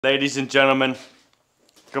Ladies and gentlemen,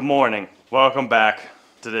 good morning. Welcome back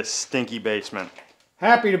to this stinky basement.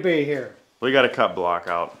 Happy to be here. We gotta cut block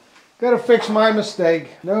out. Gotta fix my mistake.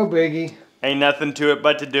 No biggie. Ain't nothing to it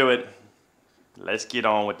but to do it. Let's get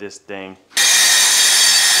on with this thing.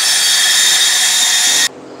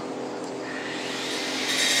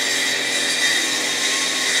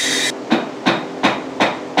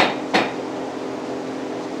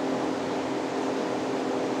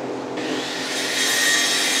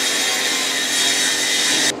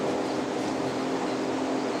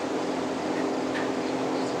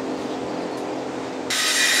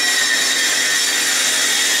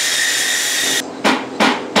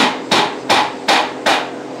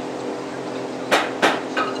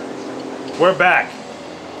 We're back.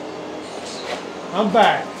 I'm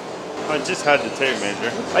back. I just had the tape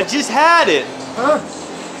measure. I just had it. Huh?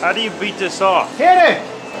 How do you beat this off? Hit it!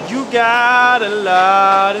 You got a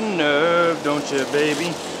lot of nerve, don't you,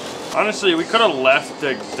 baby? Honestly, we could have left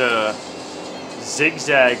the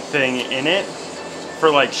zigzag thing in it for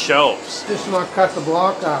like shelves. Just not cut the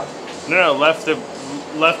block out. No, left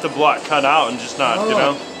the block cut out and just not, you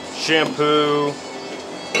know, shampoo.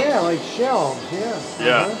 Yeah, like shelves, yeah.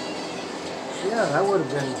 Yeah. Yeah, that would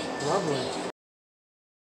have been lovely.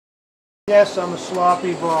 Yes, I'm a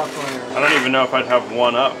sloppy block layer. I don't even know if I'd have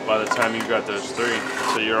one up by the time you got those three.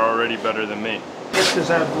 So you're already better than me. Just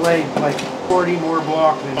as I've laid like 40 more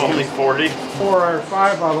block than Only you. 40? 4 or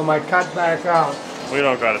 5 of them I cut back out. We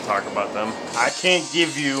don't gotta talk about them. I can't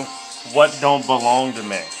give you what don't belong to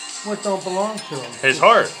me. What don't belong to him? His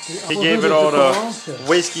heart. He gave it all to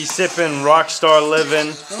whiskey sipping, rock star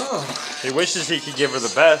living. Oh. He wishes he could give her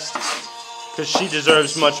the best. Because she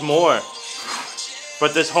deserves much more.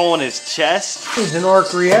 But this hole in his chest? He's an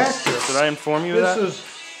arc reactor. Did I inform you of that?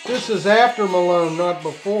 This is after Malone, not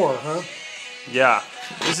before, huh? Yeah.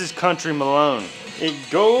 This is Country Malone. It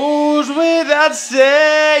goes without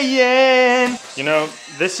saying. You know,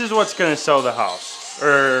 this is what's going to sell the house.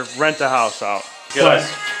 Or rent the house out.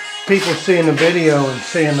 Plus, people seeing the video and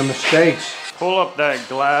seeing the mistakes. Pull up that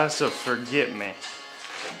glass of forget-me.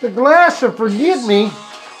 The glass of forget-me?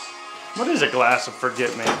 What is a glass of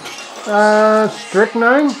forget-me?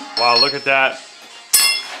 Strychnine? Wow, look at that.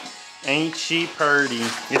 Ain't she purty?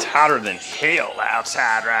 It's hotter than hell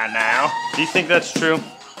outside right now. Do you think that's true?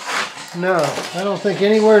 No, I don't think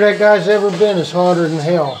anywhere that guy's ever been is hotter than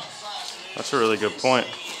hell. That's a really good point.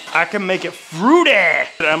 I can make it fruity.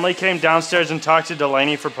 Emily came downstairs and talked to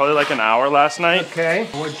Delaney for probably like an hour last night. Okay,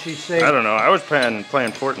 what'd she say? I don't know, I was playing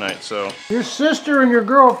Fortnite, so. Your sister and your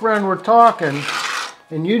girlfriend were talking,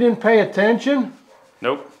 and you didn't pay attention?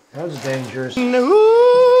 Nope. That was dangerous.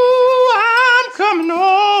 Ooh, I'm coming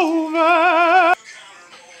over.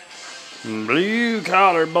 Blue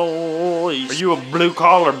collar boys. Are you a blue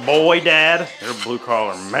collar boy, Dad? You're a blue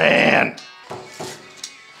collar man.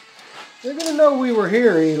 They're gonna know we were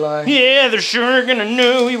here, Eli. Yeah, they're sure gonna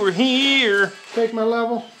know we were here. Take my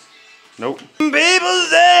level? Nope. People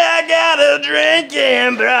say I got a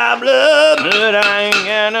drinking problem, but I ain't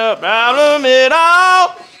got no problem at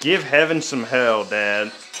all. Give heaven some hell,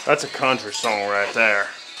 Dad. That's a country song right there.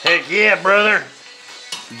 Heck yeah, brother.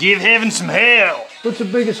 Give heaven some hell. What's the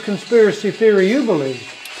biggest conspiracy theory you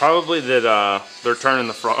believe? Probably that they're turning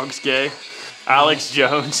the frogs gay. Alex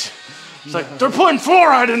Jones. It's like, they're putting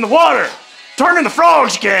fluoride in the water. Turning the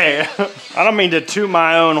frogs gay. I don't mean to toot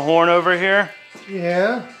my own horn over here.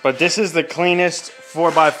 Yeah. But this is the cleanest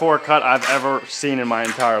 4x4 cut I've ever seen in my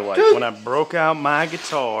entire life. When I broke out my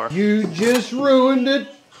guitar. You just ruined it.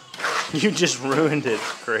 You just ruined it,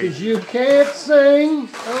 Craig. 'Cause you can't sing.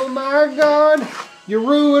 Oh my God. You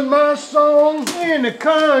ruined my song in the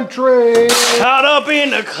country. Caught up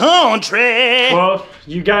in the country. Well,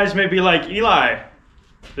 you guys may be like, Eli,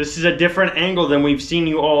 this is a different angle than we've seen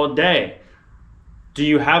you all day. Do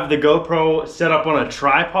you have the GoPro set up on a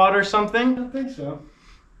tripod or something? I don't think so.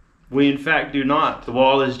 We in fact do not. The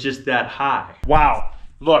wall is just that high. Wow,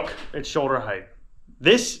 look, it's shoulder height.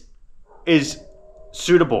 This is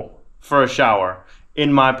suitable for a shower,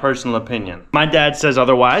 in my personal opinion. My dad says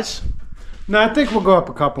otherwise. No, I think we'll go up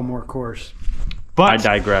a couple more course. But I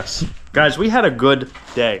digress. Guys, we had a good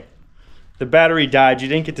day. The battery died. You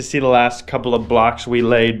didn't get to see the last couple of blocks we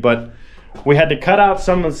laid, but we had to cut out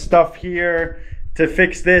some of the stuff here to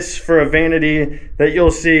fix this for a vanity that you'll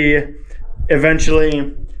see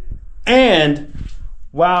eventually. And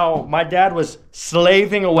while my dad was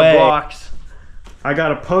slaving away the blocks, I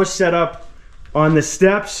got a post set up on the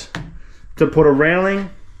steps to put a railing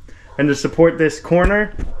and to support this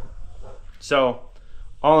corner. So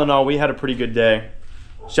all in all, we had a pretty good day.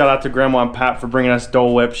 Shout out to Grandma and Pat for bringing us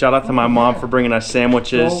Dole Whip. Shout out to my mom for bringing us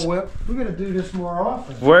sandwiches. Dole Whip. We're gonna do this more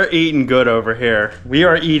often. We're eating good over here. We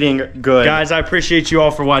are eating good. Guys, I appreciate you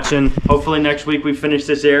all for watching. Hopefully next week we finish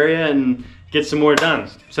this area and get some more done.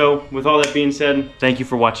 So with all that being said, thank you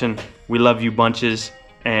for watching. We love you bunches,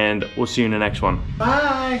 and we'll see you in the next one.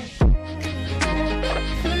 Bye.